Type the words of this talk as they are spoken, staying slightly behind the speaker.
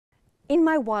In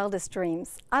my wildest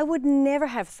dreams, I would never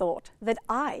have thought that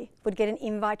I would get an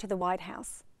invite to the White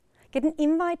House, get an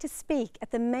invite to speak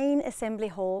at the main assembly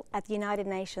hall at the United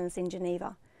Nations in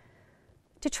Geneva,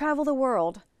 to travel the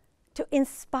world, to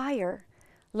inspire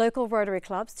local Rotary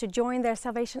clubs to join their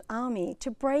Salvation Army,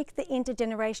 to break the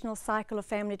intergenerational cycle of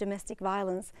family domestic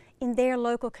violence in their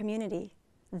local community,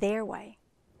 their way.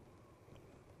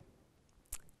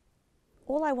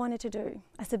 All I wanted to do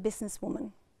as a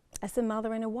businesswoman, as a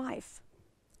mother and a wife,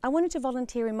 I wanted to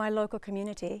volunteer in my local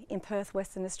community in Perth,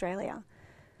 Western Australia.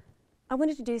 I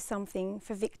wanted to do something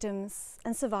for victims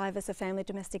and survivors of family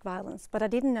domestic violence, but I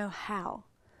didn't know how.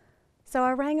 So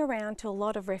I rang around to a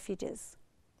lot of refuges,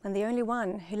 and the only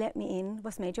one who let me in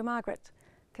was Major Margaret,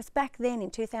 because back then in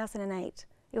 2008,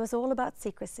 it was all about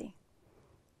secrecy.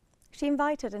 She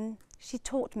invited and she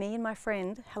taught me and my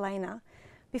friend, Helena,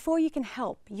 before you can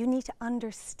help, you need to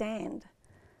understand.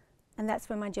 And that's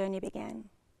when my journey began.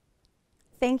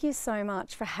 Thank you so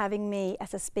much for having me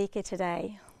as a speaker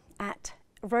today at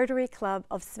Rotary Club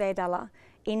of Svedala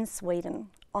in Sweden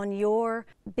on your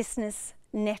business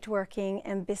networking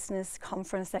and business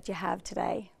conference that you have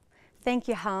today. Thank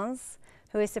you, Hans,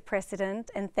 who is the president,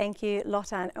 and thank you,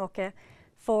 Lotta and Åke,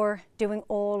 for doing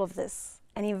all of this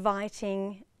and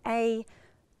inviting a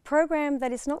program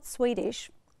that is not Swedish,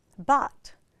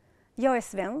 but jag är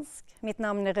svensk, mitt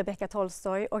namn är Rebecca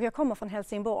Tolstoy och jag kommer från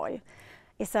Helsingborg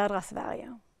i södra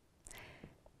Sverige.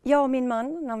 Jag och min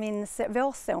man, när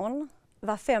vår son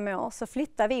var 5 år, så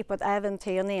flyttade vi på ett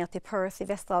äventyr ner till Perth i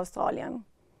västra Australien.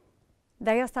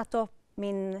 Där jag satte upp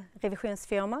min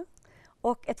revisionsfirma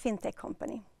och ett fintech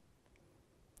company.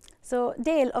 Så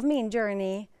del av min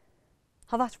journey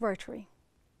har varit Rotary.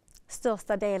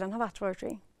 Största delen har varit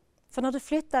Rotary. För när du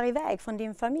flyttar iväg från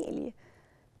din familj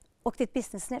och ditt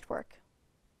business network,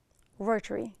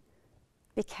 Rotary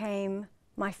became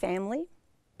my family,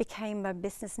 became my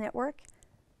business network,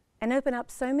 and opened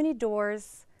up so many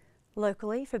doors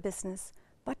locally for business,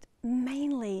 but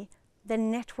mainly the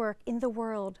network in the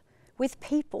world with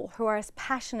people who are as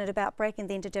passionate about breaking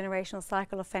the intergenerational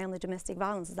cycle of family domestic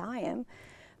violence as I am,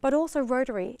 but also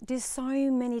Rotary does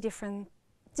so many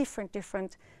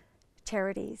different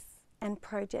charities and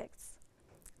projects.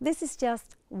 This is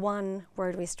just one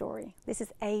Rotary story. This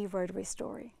is a Rotary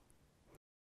story.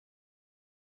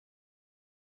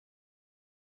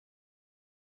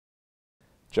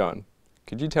 John,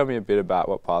 could you tell me a bit about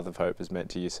what Path of Hope has meant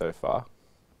to you so far?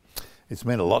 It's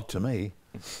meant a lot to me.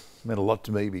 It's meant a lot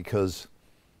to me because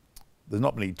there's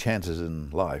not many chances in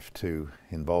life to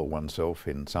involve oneself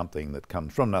in something that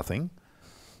comes from nothing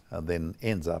and then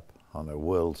ends up on a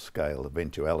world scale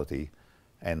eventuality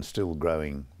and still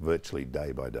growing virtually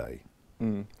day by day.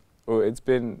 Well, it's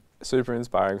been super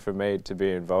inspiring for me to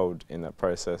be involved in that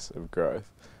process of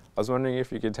growth. I was wondering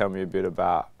if you could tell me a bit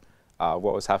about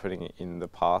what was happening in the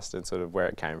past and sort of where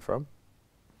it came from.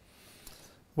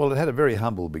 Well, it had a very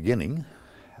humble beginning.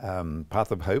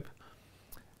 Path of Hope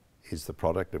is the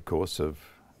product, of course, of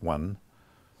one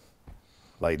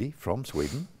lady from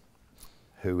Sweden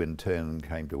who in turn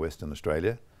came to Western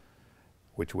Australia,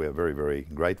 which we're very, very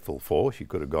grateful for. She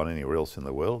could have gone anywhere else in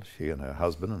the world, she and her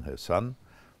husband and her son,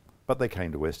 but they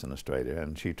came to Western Australia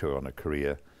and she took on a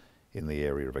career in the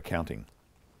area of accounting.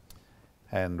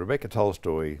 And Rebecca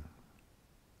Tolstoy,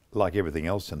 like everything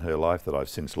else in her life that I've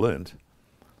since learnt,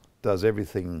 does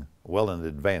everything well in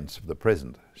advance of the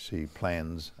present. She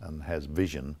plans and has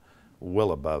vision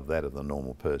well above that of the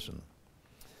normal person.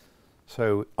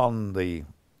 So on the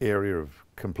area of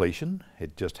completion,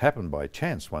 it just happened by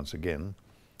chance once again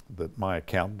that my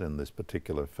accountant in this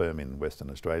particular firm in Western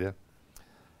Australia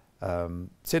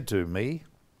said to me,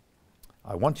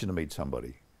 I want you to meet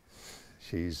somebody.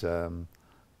 She's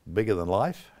bigger than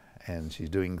life and she's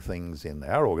doing things in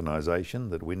our organisation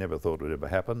that we never thought would ever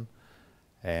happen,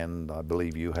 and I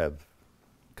believe you have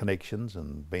connections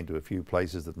and been to a few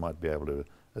places that might be able to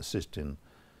assist in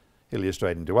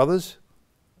illustrating to others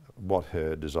what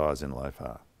her desires in life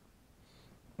are.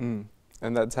 And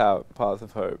that's how Path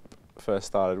of Hope first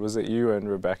started. Was it you and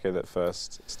Rebecca that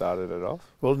first started it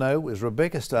off? Well, no, it was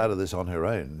Rebecca started this on her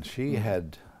own. She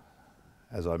had,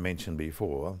 as I mentioned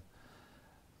before,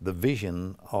 the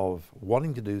vision of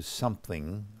wanting to do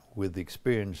something with the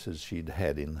experiences she'd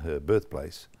had in her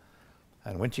birthplace.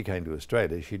 And when she came to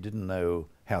Australia, she didn't know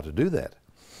how to do that.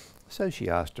 So she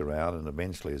asked around, and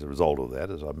eventually as a result of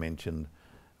that, as I mentioned,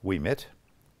 we met.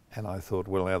 And I thought,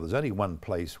 well, now there's only one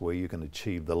place where you can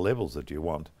achieve the levels that you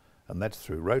want, and that's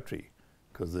through Rotary,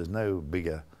 because there's no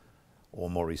bigger or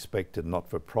more respected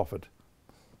not-for-profit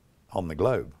on the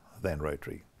globe than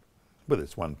Rotary, with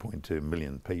its 1.2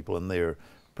 million people, and they're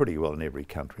pretty well in every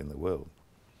country in the world.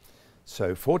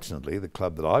 So fortunately, the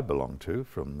club that I belong to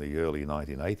from the early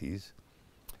 1980s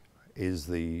is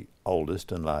the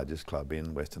oldest and largest club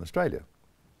in Western Australia.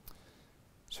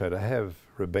 So to have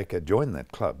Rebecca join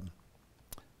that club,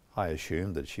 I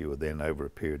assumed that she would then, over a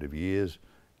period of years,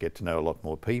 get to know a lot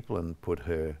more people and put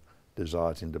her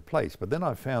desires into place. But then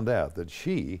I found out that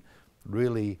she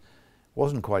really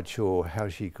wasn't quite sure how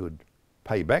she could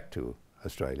pay back to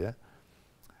Australia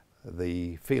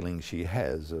the feeling she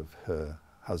has of her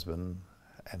husband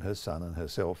and her son and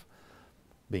herself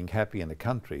being happy in a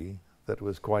country that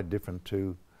was quite different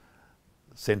to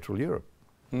Central Europe.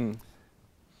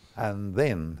 And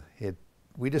then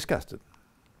we discussed it.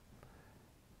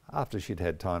 After she'd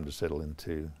had time to settle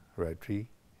into Rotary,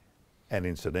 and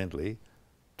incidentally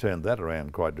turned that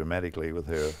around quite dramatically with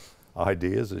her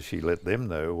ideas as she let them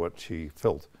know what she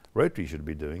felt Rotary should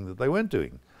be doing that they weren't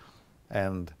doing.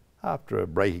 And after a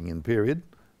breaking in period,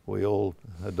 we all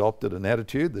adopted an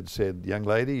attitude that said, young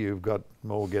lady, you've got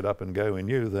more get up and go in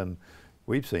you than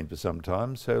we've seen for some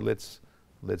time, so let's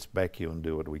back you and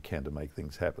do what we can to make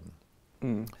things happen.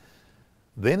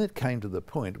 Then it came to the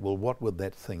point, well, what would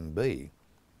that thing be?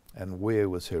 And where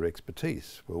was her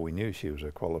expertise? Well, we knew she was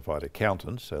a qualified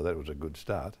accountant, so that was a good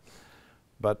start.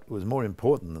 But it was more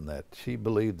important than that. She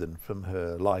believed that from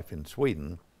her life in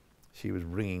Sweden, she was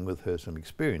bringing with her some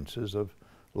experiences of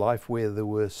life where there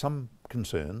were some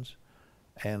concerns,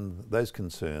 and those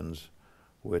concerns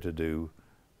were to do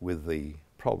with the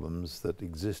problems that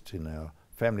exist in our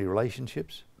family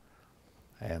relationships.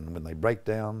 And when they break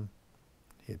down,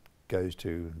 it goes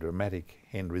to dramatic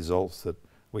end results that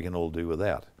we can all do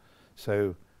without.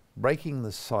 So breaking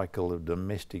the cycle of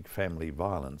domestic family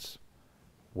violence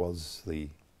was the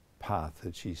path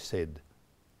that she said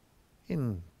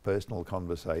in personal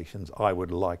conversations I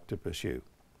would like to pursue.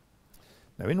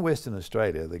 Now in Western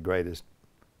Australia, the greatest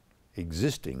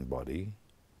existing body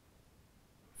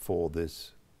for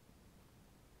this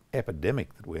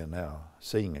epidemic that we are now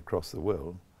seeing across the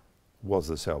world was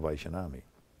the Salvation Army.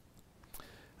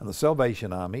 And the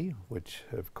Salvation Army, which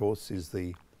of course is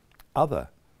the other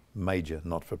major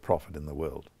not-for-profit in the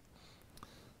world.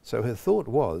 So her thought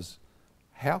was,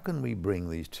 how can we bring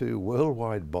these two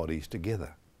worldwide bodies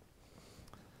together?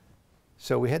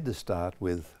 So we had to start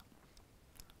with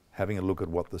having a look at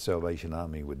what the Salvation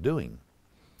Army were doing.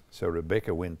 So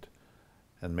Rebecca went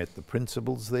and met the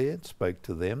principals there, spoke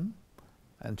to them,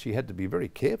 and she had to be very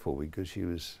careful because she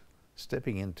was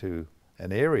stepping into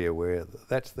an area where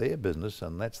that's their business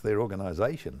and that's their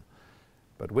organisation.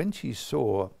 But when she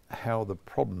saw how the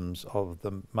problems of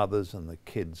the mothers and the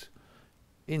kids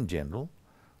in general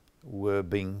were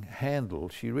being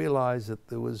handled, she realised that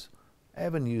there was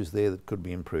avenues there that could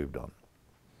be improved on.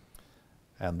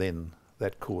 And then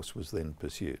that course was then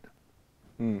pursued.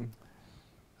 And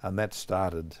that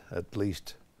started at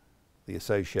least the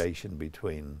association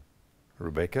between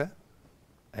Rebecca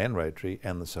and Rotary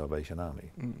and the Salvation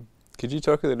Army. Could you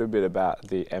talk a little bit about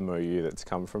the MOU that's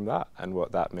come from that and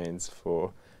what that means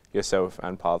for yourself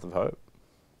and Path of Hope?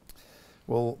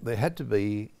 Well, there had to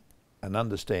be an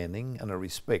understanding and a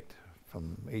respect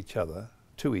from each other,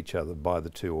 to each other by the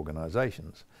two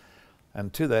organisations.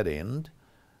 And to that end,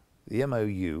 the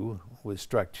MOU was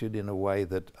structured in a way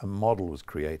that a model was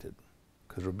created.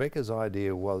 Because Rebecca's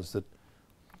idea was that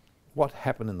what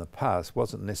happened in the past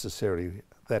wasn't necessarily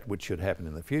that which should happen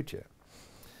in the future.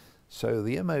 So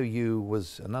the MOU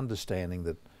was an understanding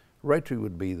that Rotary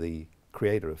would be the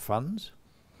creator of funds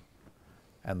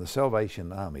and the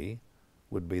Salvation Army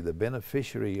would be the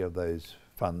beneficiary of those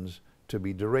funds to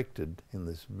be directed in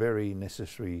this very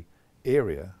necessary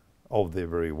area of their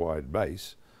very wide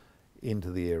base into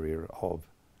the area of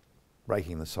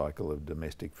breaking the cycle of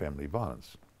domestic family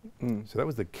violence. So that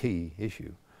was the key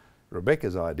issue.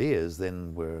 Rebecca's ideas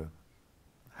then were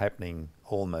happening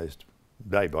almost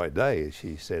day by day, as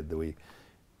she said, that we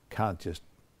can't just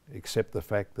accept the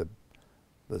fact that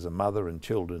there's a mother and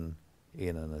children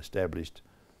in an established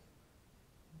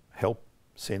help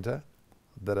centre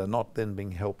that are not then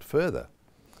being helped further.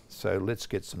 So let's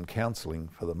get some counselling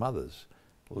for the mothers.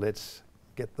 Let's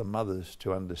get the mothers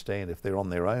to understand if they're on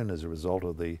their own as a result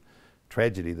of the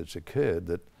tragedy that's occurred,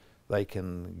 that they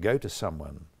can go to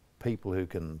someone, people who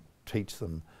can teach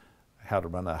them how to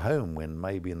run a home when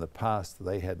maybe in the past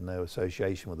they had no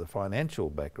association with a financial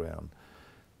background.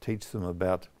 Teach them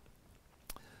about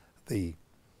the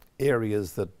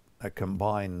areas that a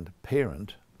combined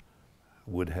parent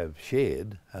would have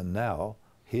shared, and now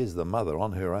here's the mother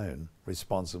on her own,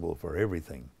 responsible for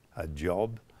everything. A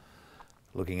job,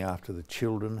 looking after the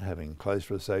children, having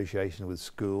closer association with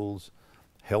schools,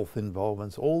 health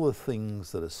involvements, all the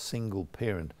things that a single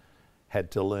parent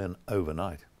had to learn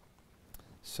overnight.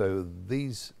 So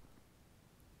these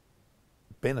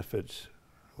benefits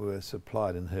were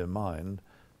supplied in her mind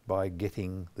by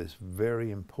getting this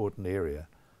very important area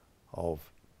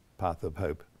of Path of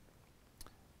Hope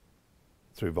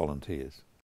through volunteers.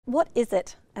 What is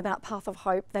it about Path of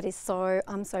Hope that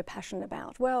I'm so passionate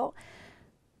about? Well,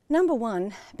 number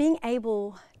one, being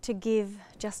able to give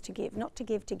just to give, not to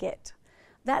give to get.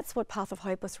 That's what Path of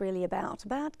Hope was really about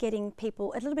getting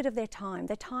people a little bit of their time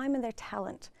and their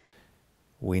talent.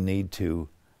 We need to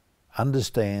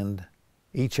understand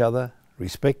each other,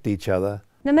 respect each other.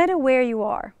 No matter where you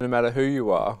are. No matter who you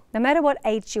are. No matter what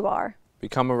age you are.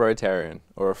 Become a Rotarian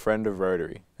or a friend of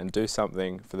Rotary and do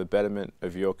something for the betterment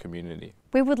of your community.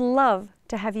 We would love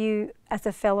to have you as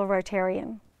a fellow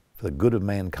Rotarian. For the good of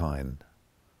mankind,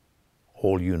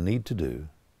 all you need to do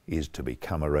is to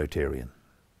become a Rotarian.